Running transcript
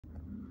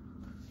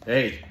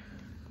Hey,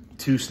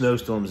 2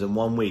 snowstorms in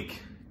 1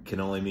 week can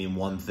only mean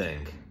one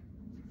thing.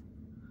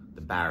 The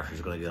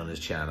barrister's gonna get on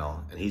his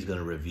channel and he's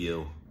gonna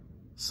review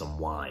some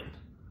wine.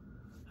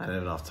 I didn't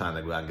have enough time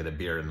to go out and get a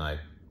beer tonight,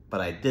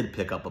 but I did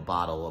pick up a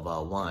bottle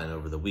of wine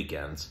over the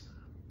weekend.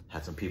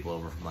 Had some people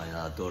over for my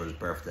daughter's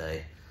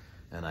birthday,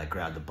 and I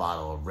grabbed a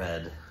bottle of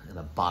red and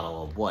a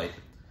bottle of white,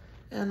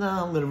 and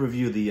I'm gonna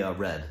review the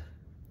red.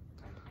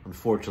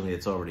 Unfortunately,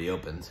 it's already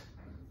opened.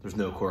 There's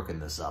no cork in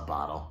this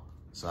bottle,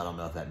 so I don't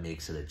know if that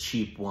makes it a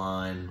cheap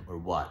wine or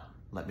what.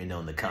 Let me know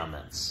in the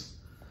comments.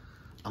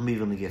 I'm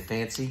even gonna get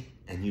fancy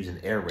and use an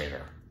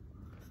aerator.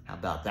 How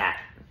about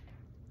that?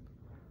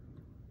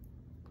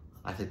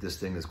 I think this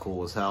thing is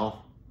cool as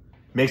hell.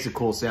 Makes a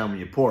cool sound when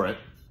you pour it.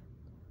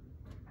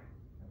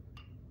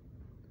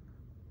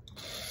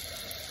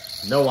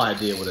 No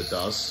idea what it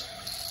does.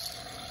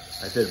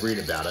 I did read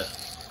about it.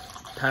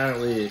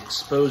 Apparently it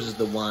exposes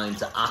the wine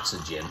to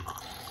oxygen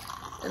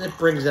and it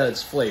brings out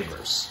its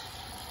flavors.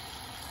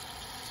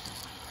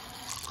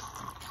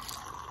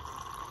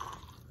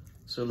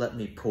 So let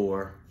me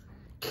pour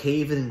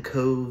Cave and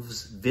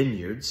Cove's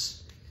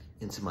Vineyards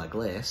into my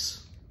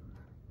glass.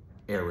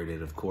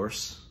 Aerated, of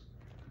course.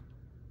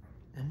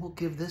 And we'll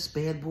give this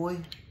bad boy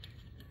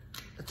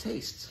a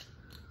taste.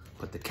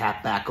 Put the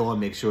cap back on,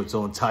 make sure it's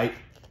on tight.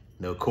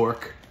 No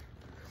cork.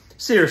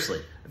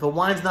 Seriously, if a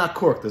wine's not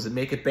corked, does it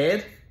make it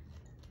bad?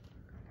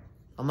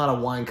 I'm not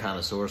a wine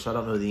connoisseur, so I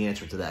don't know the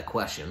answer to that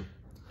question.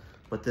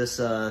 But this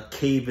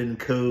Cave and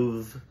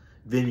Cove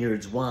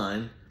Vineyards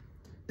wine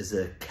is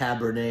a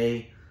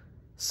Cabernet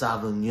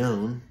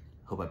Sauvignon.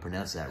 Hope I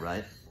pronounced that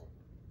right.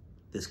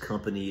 This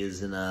company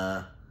is in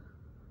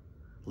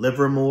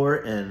Livermore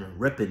and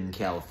Ripon,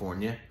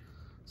 California.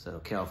 So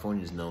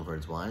California is known for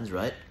its wines,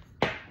 right?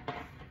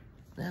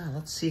 Now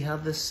let's see how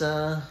this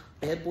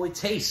bad boy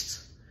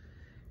tastes.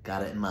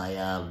 Got it in my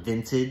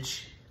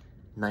vintage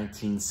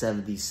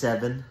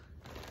 1977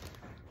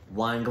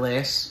 wine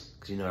glass,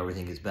 because you know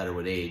everything gets better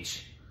with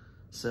age.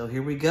 So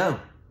here we go.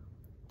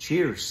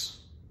 Cheers.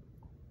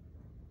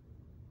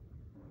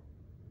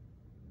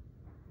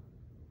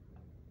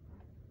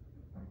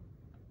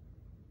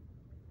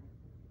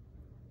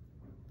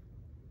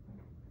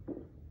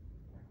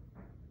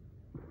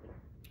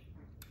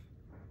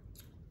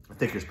 I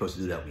think you're supposed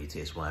to do that when you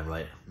taste wine,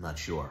 right? I'm not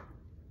sure.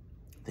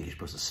 I think you're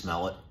supposed to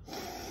smell it.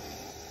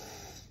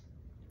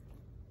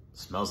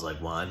 Smells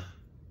like wine.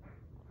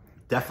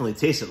 Definitely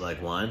tastes it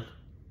like wine.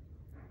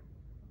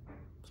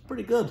 It's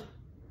pretty good.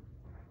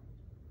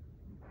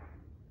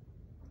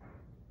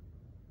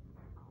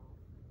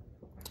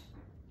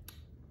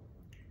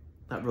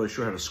 Not really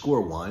sure how to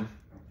score wine,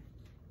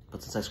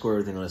 but since I score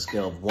everything on a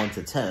scale of 1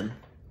 to 10,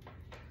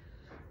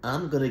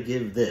 I'm gonna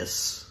give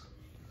this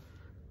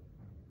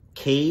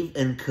Cave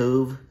and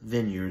Cove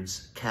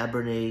Vineyards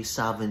Cabernet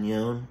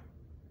Sauvignon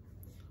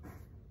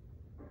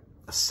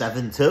a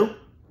 7.2.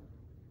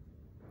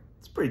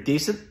 It's pretty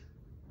decent.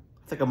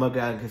 I think I'm gonna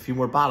get a few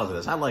more bottles of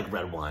this. I like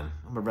red wine.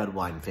 I'm a red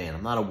wine fan.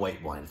 I'm not a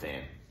white wine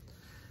fan.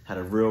 Had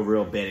a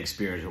real bad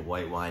experience with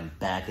white wine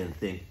back in, I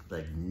think,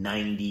 like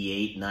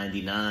 98,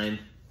 99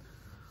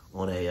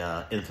 on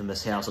a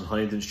infamous house on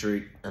Huntington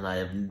Street, and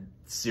I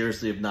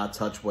seriously have not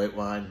touched white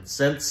wine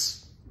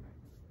since.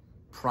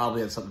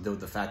 Probably had something to do with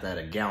the fact that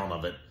I had a gallon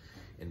of it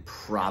in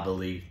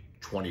probably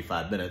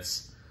 25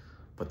 minutes,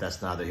 but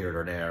that's neither here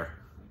nor there.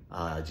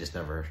 I just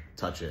never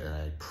touch it, and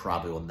I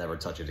probably will never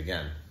touch it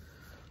again.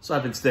 So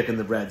I've been sticking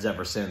the reds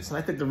ever since, and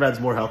I think the red's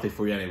more healthy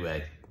for you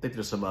anyway. I think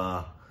there's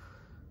some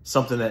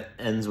something that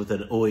ends with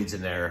an oids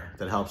in there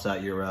that helps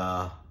out your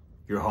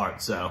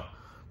heart. So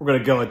we're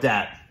gonna go with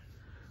that.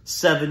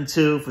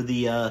 7.2 for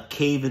the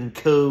Cave and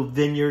Cove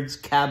Vineyards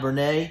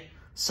Cabernet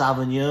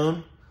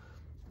Sauvignon.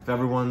 If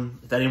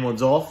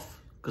anyone's off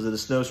because of the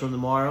snowstorm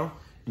tomorrow,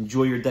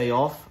 enjoy your day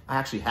off. I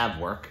actually have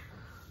work.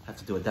 I have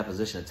to do a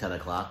deposition at 10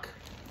 o'clock.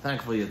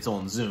 Thankfully, it's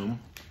on Zoom.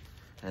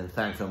 And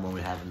thankfully, I'm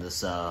only having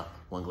this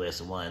one glass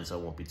of wine, so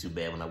it won't be too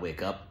bad when I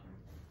wake up.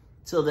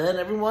 Till then,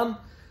 everyone,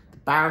 the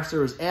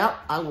barrister is out.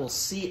 I will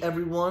see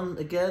everyone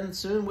again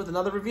soon with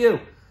another review.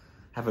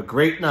 Have a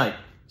great night.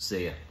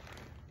 See ya.